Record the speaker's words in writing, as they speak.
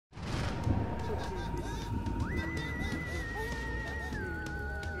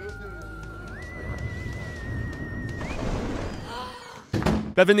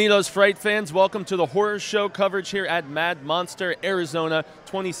Bienvenidos, Fright fans. Welcome to the horror show coverage here at Mad Monster, Arizona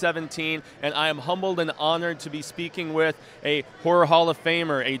 2017. And I am humbled and honored to be speaking with a Horror Hall of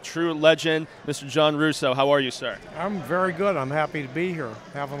Famer, a true legend, Mr. John Russo. How are you, sir? I'm very good. I'm happy to be here,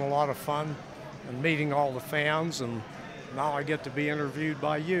 having a lot of fun and meeting all the fans, and now I get to be interviewed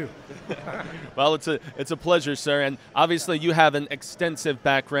by you. Well, it's a pleasure, sir. And obviously you have an extensive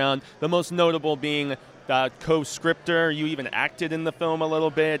background, the most notable being co-scripter. You even acted in the film a little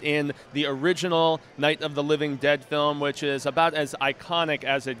bit in the original Night of the Living Dead film, which is about as iconic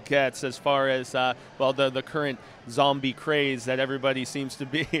as it gets as far as, well, the current zombie craze that everybody seems to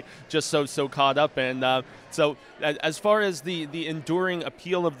be just so caught up in. So as far as the enduring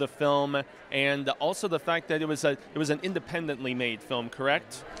appeal of the film, and also the fact that it was an independently made film,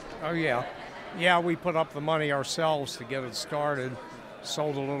 correct? Oh, yeah. Yeah, we put up the money ourselves to get it started.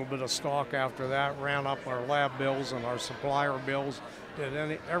 Sold a little bit of stock after that, ran up our lab bills and our supplier bills,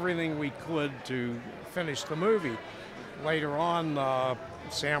 did everything we could to finish the movie. Later on,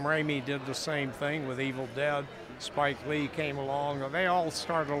 Sam Raimi did the same thing with Evil Dead. Spike Lee came along. They all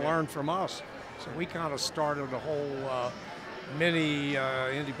started to learn from us. So we kind of started a whole mini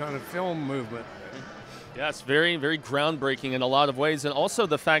independent film movement. Yes, very, very groundbreaking in a lot of ways. And also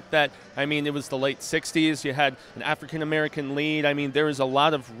the fact that, I mean, it was the late 60s, you had an African-American lead. I mean, there was a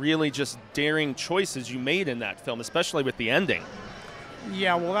lot of really just daring choices you made in that film, especially with the ending.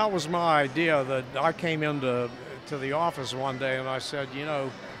 Yeah, well, that was my idea. That I came into the office one day and I said, you know,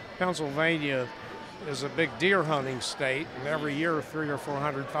 Pennsylvania is a big deer hunting state, and every year 300,000 or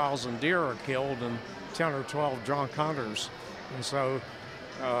 400,000 deer are killed and 10 or 12 drunk hunters. And so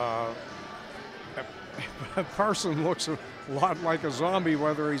a person looks a lot like a zombie,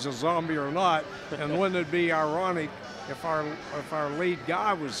 whether he's a zombie or not. And wouldn't it be ironic if our lead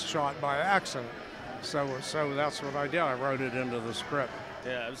guy was shot by accident? So that's what I did. I wrote it into the script.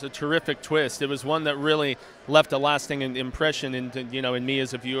 Yeah, it was a terrific twist. It was one that really left a lasting impression in me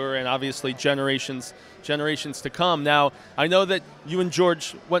as a viewer, and obviously generations to come. Now, I know that you and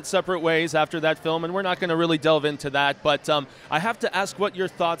George went separate ways after that film, and we're not going to really delve into that, but I have to ask what your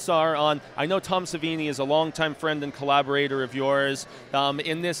thoughts are on, I know Tom Savini is a longtime friend and collaborator of yours.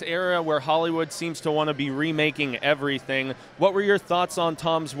 In this era where Hollywood seems to want to be remaking everything, what were your thoughts on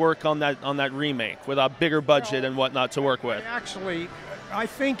Tom's work on that remake with a bigger budget and whatnot to work with? Actually, I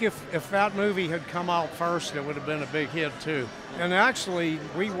think if that movie had come out first, it would have been a big hit too. And actually,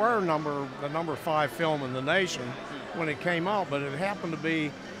 we were the number 5 film in the nation when it came out, but it happened to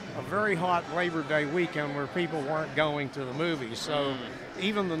be a very hot Labor Day weekend where people weren't going to the movies. So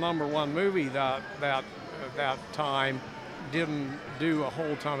even the number 1 movie that time didn't do a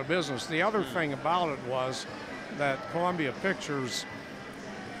whole ton of business. The other thing about it was that Columbia Pictures,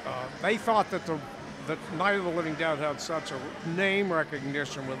 they thought that Night of the Living Dead had such a name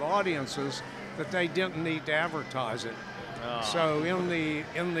recognition with audiences that they didn't need to advertise it. Oh. So in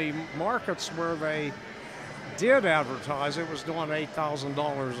the markets where they did advertise, it was doing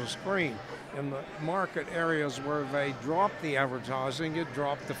 $8,000 a screen. In the market areas where they dropped the advertising, it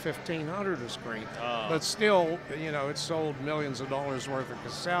dropped to $1,500 a screen. Oh. But still, you know, it sold millions of dollars worth of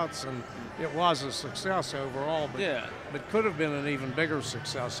cassettes, and it was a success overall. But, yeah. But could have been an even bigger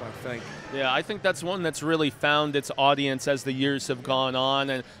success, I think. Yeah, I think that's one that's really found its audience as the years have gone on,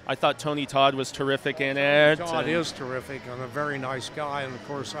 and I thought Tony Todd was terrific in it. Todd is terrific and a very nice guy, and of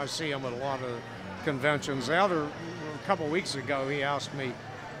course I see him at a lot of conventions. A couple of weeks ago, he asked me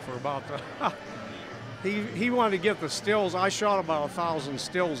for about he wanted to get the stills. I shot about 1,000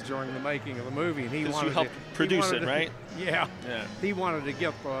 stills during the making of the movie, and he wanted you helped produce it, right? Yeah. He wanted to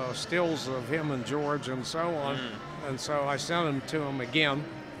get the stills of him and George and so on, and so I sent them to him again,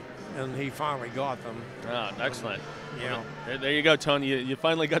 and he finally got them. Oh, excellent. Yeah. Well, there you go, Tony. You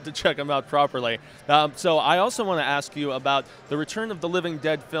finally got to check them out properly. So I also want to ask you about the Return of the Living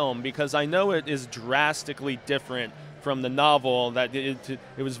Dead film, because I know it is drastically different from the novel that it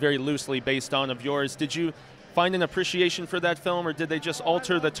was very loosely based on of yours. Did you find an appreciation for that film, or did they just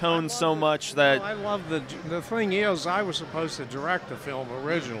alter the tone so much that... Well, I love the thing is, I was supposed to direct the film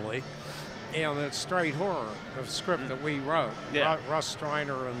originally, and it's straight horror, the script that we wrote. Yeah. Russ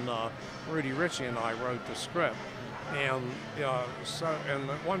Streiner and Rudy Ritchie and I wrote the script. And and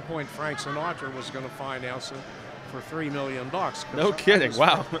at one point Frank Sinatra was going to finance it for $3 million. No kidding,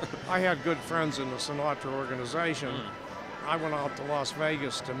 wow. I had good friends in the Sinatra organization. I went out to Las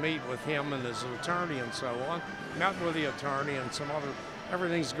Vegas to meet with him and his attorney and so on. Met with the attorney and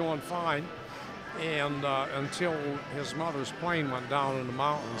everything's going fine. And until his mother's plane went down in the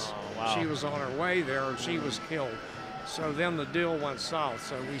mountains. Oh, wow. She was on her way there and she was killed. So then the deal went south.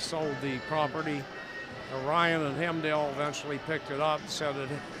 So we sold the property Ryan and Hemdale eventually picked it up and said that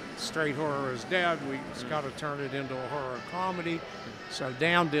straight horror is dead. We've got to turn it into a horror comedy. So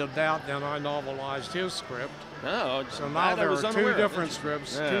Dan did that. Then I novelized his script. Oh, so now there are two different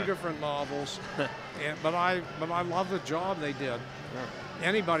scripts, yeah. two different novels. But I love the job they did. Yeah.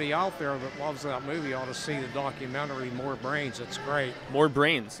 Anybody out there that loves that movie ought to see the documentary More Brains. It's great. More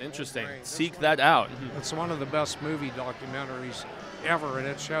Brains. Interesting. More Brains. Seek that out. It's one of the best movie documentaries ever, and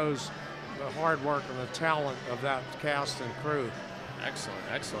it shows the hard work and the talent of that cast and crew. Excellent,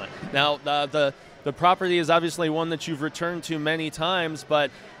 excellent. Now, the property is obviously one that you've returned to many times, but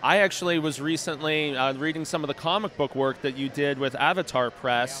I actually was recently reading some of the comic book work that you did with Avatar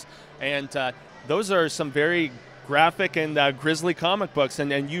Press, and those are some very graphic and grisly comic books,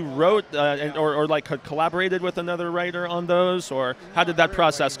 and you wrote or like collaborated with another writer on those, or how did that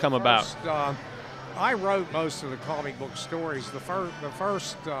process come about? I wrote most of the comic book stories. The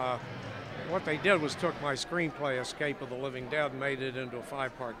first what they did was took my screenplay, Escape of the Living Dead, and made it into a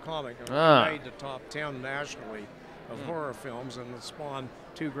 5-part comic. And it made the top 10 nationally of horror films, and it spawned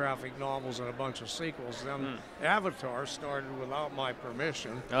 2 graphic novels and a bunch of sequels. Then Avatar started without my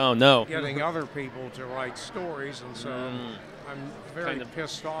permission. Oh, no. Getting other people to write stories, and so I'm very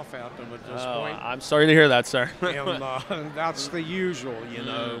pissed off at them at this point. I'm sorry to hear that, sir. And that's the usual, you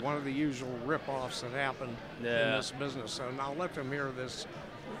know, one of the usual rip-offs that happen in this business. So now let them hear this.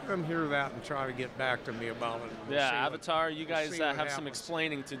 Let them hear that and try to get back to me about it. We'll Avatar, you guys have some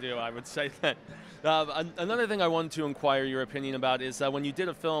explaining to do, I would say that. Another thing I wanted to inquire your opinion about is when you did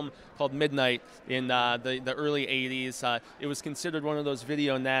a film called Midnight in the early 80s, it was considered one of those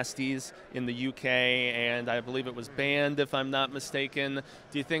video nasties in the UK, and I believe it was banned, if I'm not mistaken.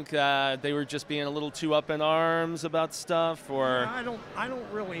 Do you think they were just being a little too up in arms about stuff, or? Yeah, I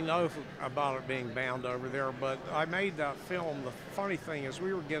don't really know about it being banned over there, but I made that film. The funny thing is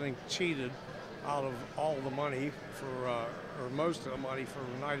we were getting cheated out of all the money for, or most of the money for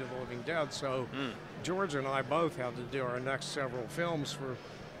Night of the Living Dead. So George and I both had to do our next several films for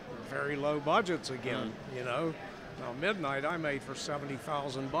very low budgets again, you know. Now Midnight I made for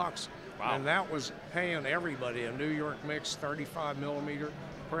 $70,000. Wow. And that was paying everybody, a New York mix, 35mm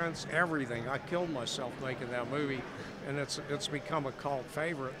prints, everything. I killed myself making that movie, and it's become a cult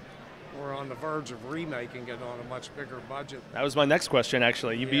favorite. We're on the verge of remaking it on a much bigger budget. That was my next question,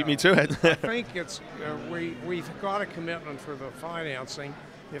 actually. You beat me to it. I think it's we've got a commitment for the financing.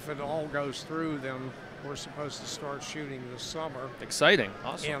 If it all goes through, then we're supposed to start shooting this summer. Exciting.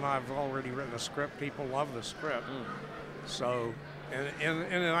 Awesome. And I've already written a script. People love the script. So,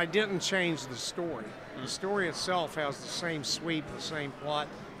 and I didn't change the story. The story itself has the same sweep, the same plot,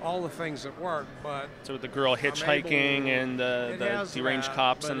 all the things that work, but so with the girl hitchhiking and the deranged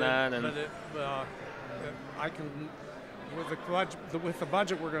cops and that, and I can with the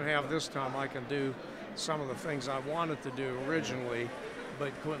budget we're going to have this time, I can do some of the things I wanted to do originally,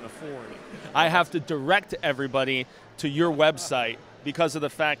 but couldn't afford. I have to direct everybody to your website because of the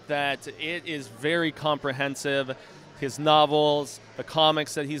fact that it is very comprehensive. His novels, the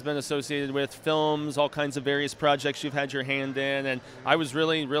comics that he's been associated with, films, all kinds of various projects you've had your hand in, and I was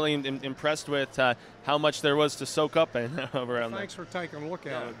really, really impressed with how much there was to soak up in over on there. Thanks for taking a look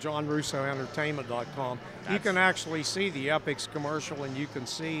at it. JohnRussoEntertainment.com. You can actually see the Epics commercial, and you can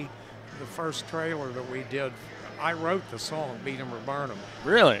see the first trailer that we did. I wrote the song, Beat 'em or Burn 'em.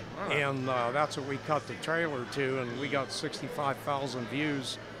 Really? And that's what we cut the trailer to, and we got 65,000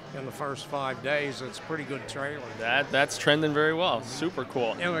 views in the first 5 days. It's a pretty good trailer. That's trending very well. Super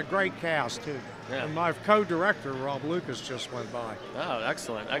cool. And a great cast, too. Yeah. And my co-director, Rob Lucas, just went by. Oh,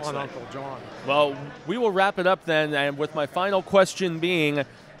 excellent, excellent. On Uncle John. Well, we will wrap it up then, and with my final question being,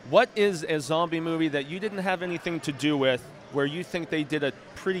 what is a zombie movie that you didn't have anything to do with, where you think they did a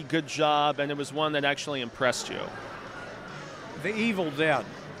pretty good job, and it was one that actually impressed you? The Evil Dead.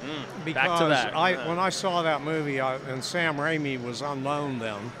 Because back to that. When I saw that movie, and Sam Raimi was unknown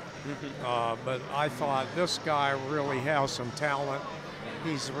then, but I thought this guy really has some talent.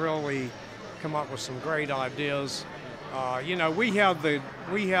 He's really come up with some great ideas. You know, we have the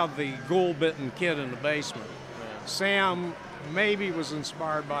ghoul-bitten kid in the basement. Sam maybe was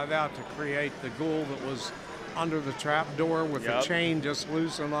inspired by that to create the ghoul that was under the trap door with the chain just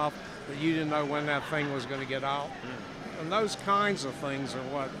loose enough that you didn't know when that thing was going to get out. And those kinds of things are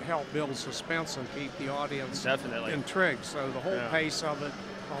what help build suspense and keep the audience intrigued. So the whole pace of it,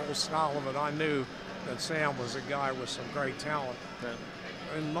 the whole style of it, I knew that Sam was a guy with some great talent.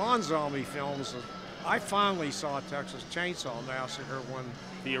 In non-zombie films, I finally saw Texas Chainsaw Massacre when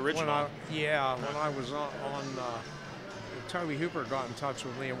the original. When I was on Toby Hooper got in touch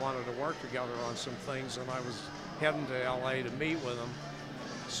with me and wanted to work together on some things, and I was heading to LA to meet with him.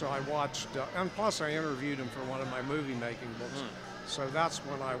 So I watched, and plus I interviewed him for one of my movie making books. So that's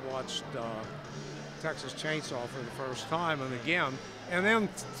when I watched Texas Chainsaw for the first time, and again. And then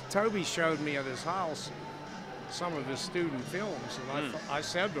Toby showed me at his house some of his student films, and I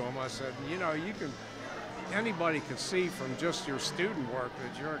said to him, I said, you know, anybody could see from just your student work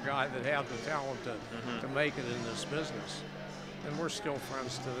that you're a guy that had the talent to make it in this business. And we're still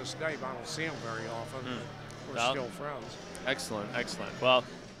friends to this day. I don't see him very often, but we're still friends. Excellent, excellent. Well,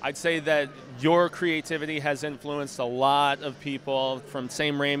 I'd say that your creativity has influenced a lot of people from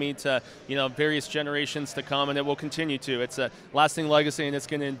Sam Raimi to, you know, various generations to come, and it will continue to. It's a lasting legacy, and it's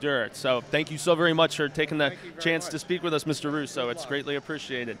going to endure. So thank you so very much for taking the chance to speak with us, Mr. Russo. It's greatly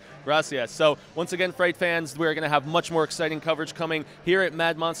appreciated. Gracias. So once again, Fright fans, we're going to have much more exciting coverage coming here at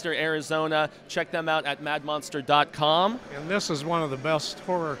Mad Monster, Arizona. Check them out at madmonster.com. And this is one of the best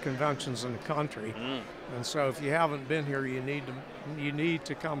horror conventions in the country. And so if you haven't been here, you need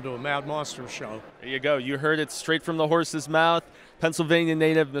to come to a Mad Monster show. There you go. You heard it straight from the horse's mouth. Pennsylvania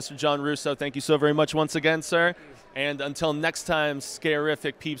native, Mr. John Russo, thank you so very much once again, sir. And until next time,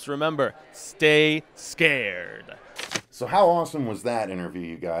 scarific peeps, remember, stay scared. So how awesome was that interview,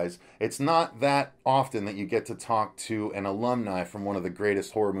 you guys? It's not that often that you get to talk to an alumni from one of the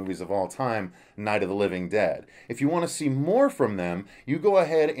greatest horror movies of all time, Night of the Living Dead. If you want to see more from them, you go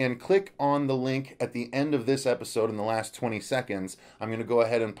ahead and click on the link at the end of this episode in the last 20 seconds. I'm going to go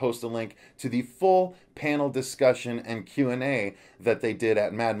ahead and post a link to the full panel discussion and Q&A that they did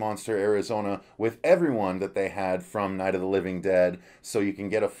at Mad Monster, Arizona with everyone that they had from Night of the Living Dead, so you can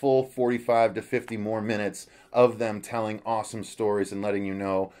get a full 45 to 50 more minutes of them telling awesome stories and letting you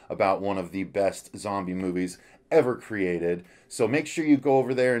know about one of the best zombie movies ever created. So make sure you go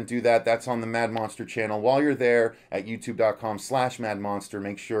over there and do that. That's on the Mad Monster channel. While you're there at youtube.com/madmonster,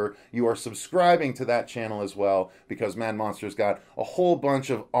 make sure you are subscribing to that channel as well, because Mad Monster's got a whole bunch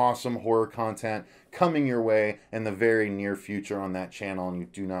of awesome horror content coming your way in the very near future on that channel, and you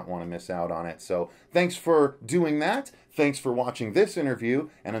do not want to miss out on it. So thanks for doing that. Thanks for watching this interview,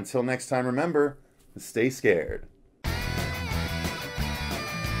 and until next time, remember, stay scared.